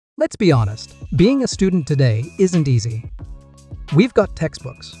Let's be honest, being a student today isn't easy. We've got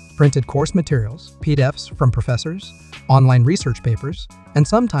textbooks, printed course materials, PDFs from professors, online research papers, and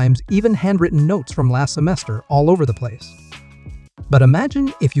sometimes even handwritten notes from last semester all over the place. But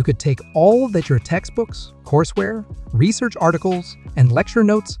imagine if you could take all that your textbooks, courseware, research articles, and lecture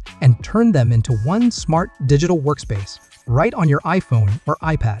notes and turn them into one smart digital workspace right on your iPhone or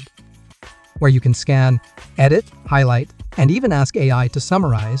iPad, where you can scan, edit, highlight, and even ask AI to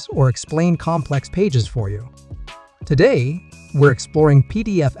summarize or explain complex pages for you. Today, we're exploring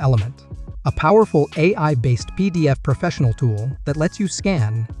PDFelement, a powerful AI-based PDF professional tool that lets you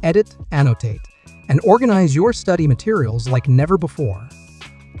scan, edit, annotate, and organize your study materials like never before.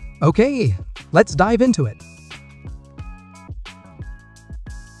 Okay, let's dive into it.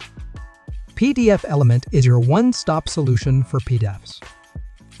 PDFelement is your one-stop solution for PDFs.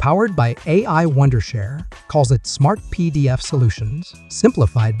 Powered by AI, Wondershare calls it Smart PDF Solutions,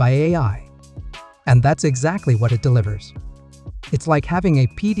 simplified by AI. And that's exactly what it delivers. It's like having a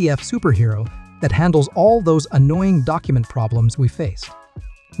PDF superhero that handles all those annoying document problems we face.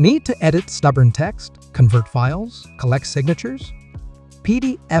 Need to edit stubborn text, convert files, collect signatures?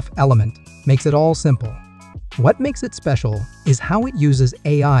 PDFelement makes it all simple. What makes it special is how it uses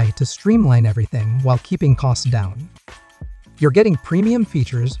AI to streamline everything while keeping costs down. You're getting premium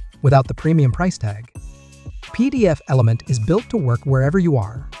features without the premium price tag. PDFelement is built to work wherever you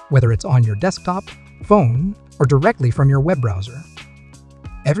are, whether it's on your desktop, phone, or directly from your web browser.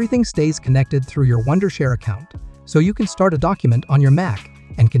 Everything stays connected through your Wondershare account, so you can start a document on your Mac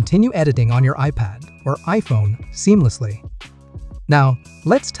and continue editing on your iPad or iPhone seamlessly. Now,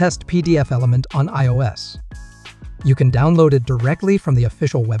 let's test PDFelement on iOS. You can download it directly from the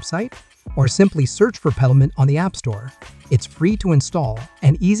official website or simply search for Felement on the App Store. It's free to install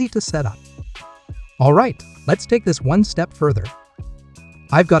and easy to set up. All right, let's take this one step further.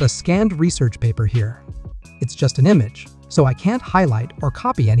 I've got a scanned research paper here. It's just an image, so I can't highlight or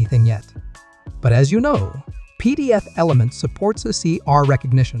copy anything yet. But as you know, PDFelement supports a CR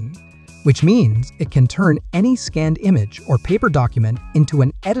recognition, which means it can turn any scanned image or paper document into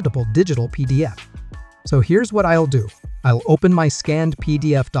an editable digital PDF. So here's what I'll do. I'll open my scanned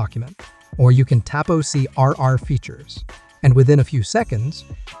PDF document, or you can tap OCRR features, and within a few seconds,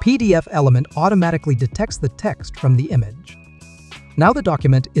 PDFelement automatically detects the text from the image. Now the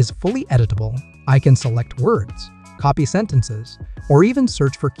document is fully editable. I can select words, copy sentences, or even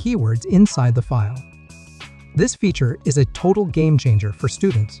search for keywords inside the file. This feature is a total game changer for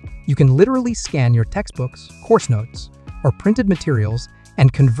students. You can literally scan your textbooks, course notes, or printed materials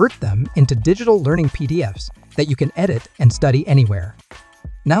and convert them into digital learning PDFs that you can edit and study anywhere.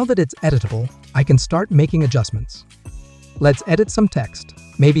 Now that it's editable, I can start making adjustments. Let's edit some text,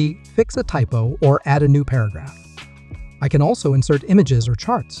 maybe fix a typo or add a new paragraph. I can also insert images or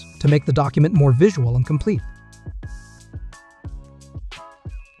charts to make the document more visual and complete.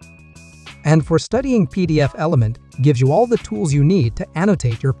 And for studying, PDFelement gives you all the tools you need to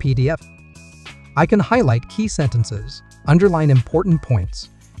annotate your PDF. I can highlight key sentences, underline important points,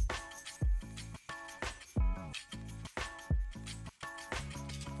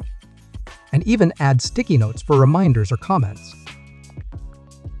 and even add sticky notes for reminders or comments.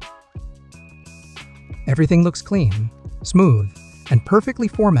 Everything looks clean, smooth, and perfectly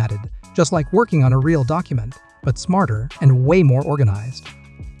formatted, just like working on a real document, but smarter and way more organized.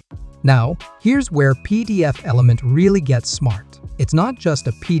 Now, here's where PDFelement really gets smart. It's not just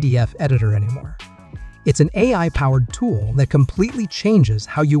a PDF editor anymore. It's an AI-powered tool that completely changes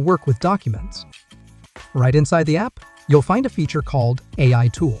how you work with documents. Right inside the app, you'll find a feature called AI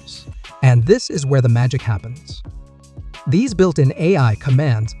Tools, and this is where the magic happens. These built-in AI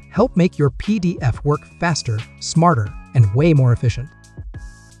commands help make your PDF work faster, smarter, and way more efficient.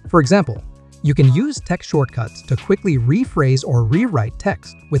 For example, you can use text shortcuts to quickly rephrase or rewrite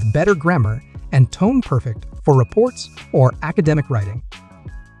text with better grammar and tone perfect for reports or academic writing.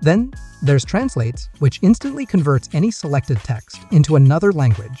 Then, there's Translates, which instantly converts any selected text into another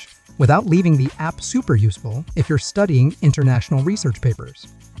language without leaving the app super useful if you're studying international research papers.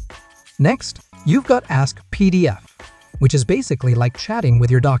 Next, you've got Ask PDF, which is basically like chatting with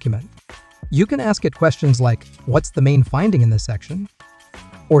your document. You can ask it questions like, what's the main finding in this section?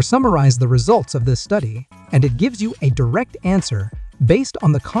 Or summarize the results of this study, and it gives you a direct answer based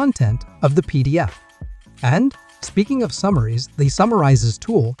on the content of the PDF. And speaking of summaries, the Summarizes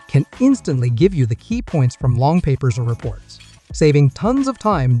tool can instantly give you the key points from long papers or reports, saving tons of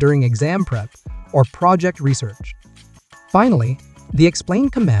time during exam prep or project research. Finally, the Explain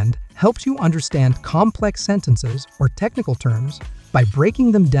command helps you understand complex sentences or technical terms by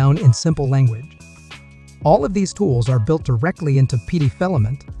breaking them down in simple language. All of these tools are built directly into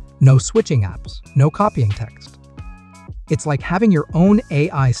PDFelement, No switching apps, no copying text. It's like having your own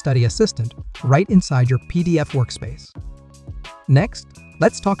AI study assistant right inside your PDF workspace. Next,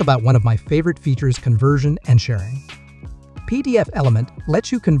 let's talk about one of my favorite features: conversion and sharing. PDFelement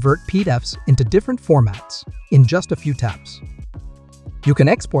lets you convert PDFs into different formats in just a few taps. You can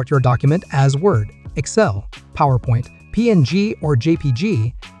export your document as Word, Excel, PowerPoint, PNG, or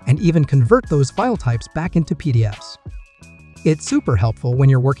JPG, and even convert those file types back into PDFs. It's super helpful when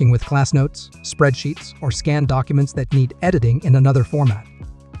you're working with class notes, spreadsheets, or scanned documents that need editing in another format.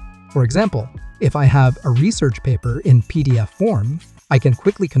 For example, if I have a research paper in PDF form, I can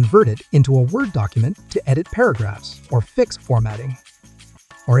quickly convert it into a Word document to edit paragraphs or fix formatting.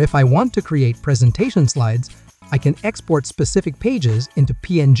 Or if I want to create presentation slides, I can export specific pages into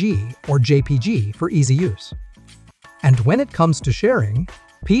PNG or JPG for easy use. And when it comes to sharing,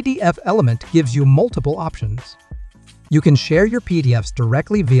 PDFelement gives you multiple options. You can share your PDFs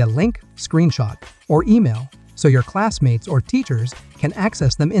directly via link, screenshot, or email, so your classmates or teachers can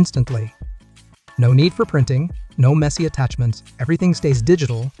access them instantly. No need for printing, no messy attachments, everything stays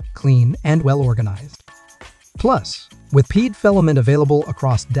digital, clean, and well organized. Plus, with PDFelement available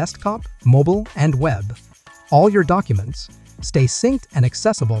across desktop, mobile, and web, all your documents stay synced and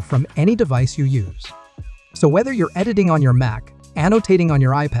accessible from any device you use. So whether you're editing on your Mac, annotating on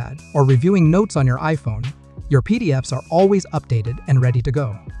your iPad, or reviewing notes on your iPhone, your PDFs are always updated and ready to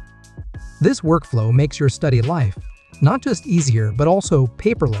go. This workflow makes your study life not just easier, but also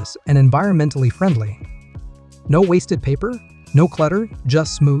paperless and environmentally friendly. No wasted paper, no clutter,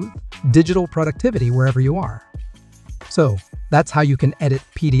 just smooth, digital productivity wherever you are. So, that's how you can edit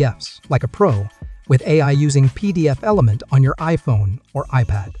PDFs like a pro with AI using PDFelement on your iPhone or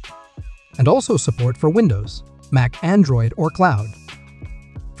iPad. And also support for Windows, Mac, Android, or cloud.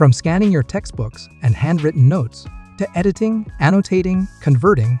 From scanning your textbooks and handwritten notes to editing, annotating,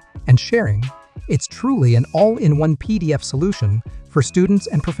 converting, and sharing, it's truly an all-in-one PDF solution for students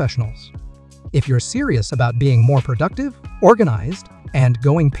and professionals. If you're serious about being more productive, organized, and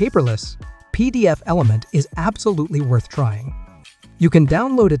going paperless, PDFelement is absolutely worth trying. You can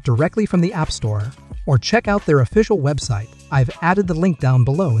download it directly from the App Store or check out their official website. I've added the link down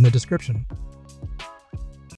below in the description.